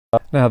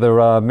Now, there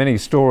are many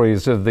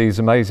stories of these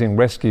amazing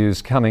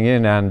rescues coming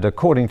in, and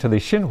according to the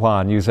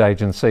Xinhua news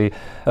agency,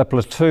 a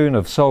platoon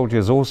of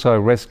soldiers also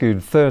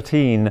rescued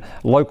 13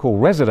 local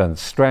residents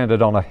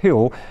stranded on a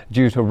hill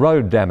due to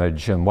road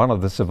damage, and one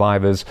of the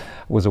survivors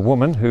was a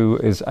woman who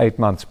is 8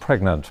 months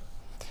pregnant.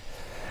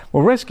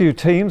 Well, rescue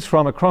teams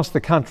from across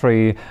the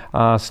country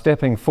are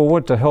stepping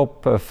forward to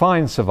help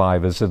find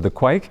survivors of the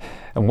quake,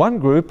 and one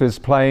group is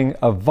playing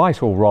a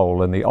vital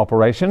role in the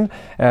operation,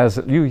 as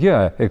Liu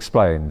Ye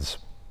explains.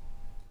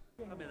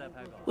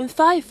 When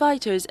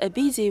firefighters are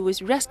busy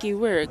with rescue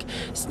work,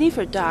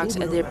 sniffer dogs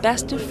are their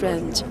best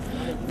friend.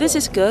 This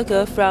is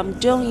Ge from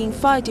Zhongying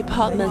Fire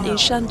Department in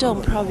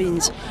Shandong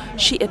Province.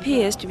 She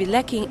appears to be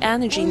lacking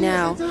energy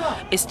now.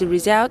 It's the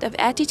result of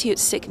altitude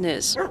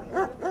sickness.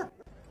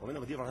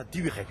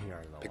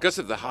 Because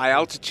of the high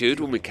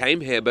altitude, when we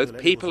came here, both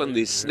people and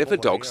these sniffer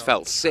dogs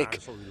felt sick.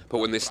 But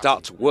when they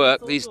start to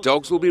work, these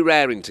dogs will be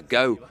raring to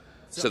go.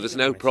 So there's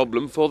no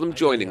problem for them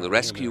joining the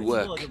rescue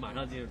work.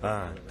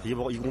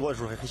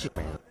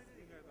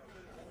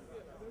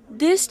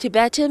 This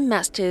Tibetan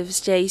Mastiff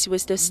stays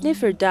with the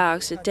sniffer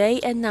dogs day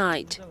and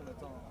night.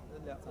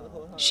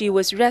 She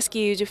was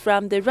rescued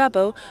from the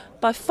rubble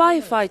by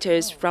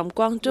firefighters from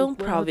Guangdong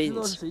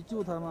Province.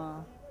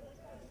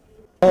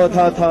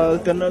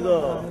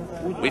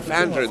 We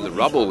found her in the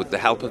rubble with the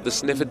help of the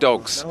sniffer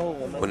dogs.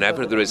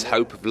 Whenever there is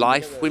hope of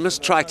life, we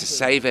must try to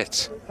save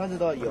it.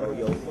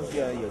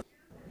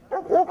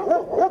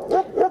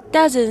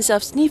 Dozens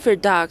of sniffer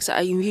dogs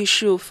are in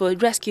Yushu for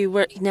rescue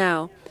work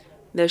now.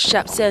 Their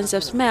sharp sense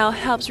of smell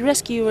helps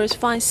rescuers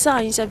find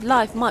signs of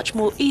life much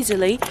more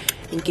easily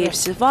and gives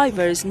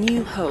survivors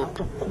new hope.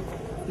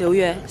 Liu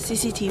Yue,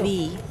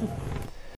 CCTV.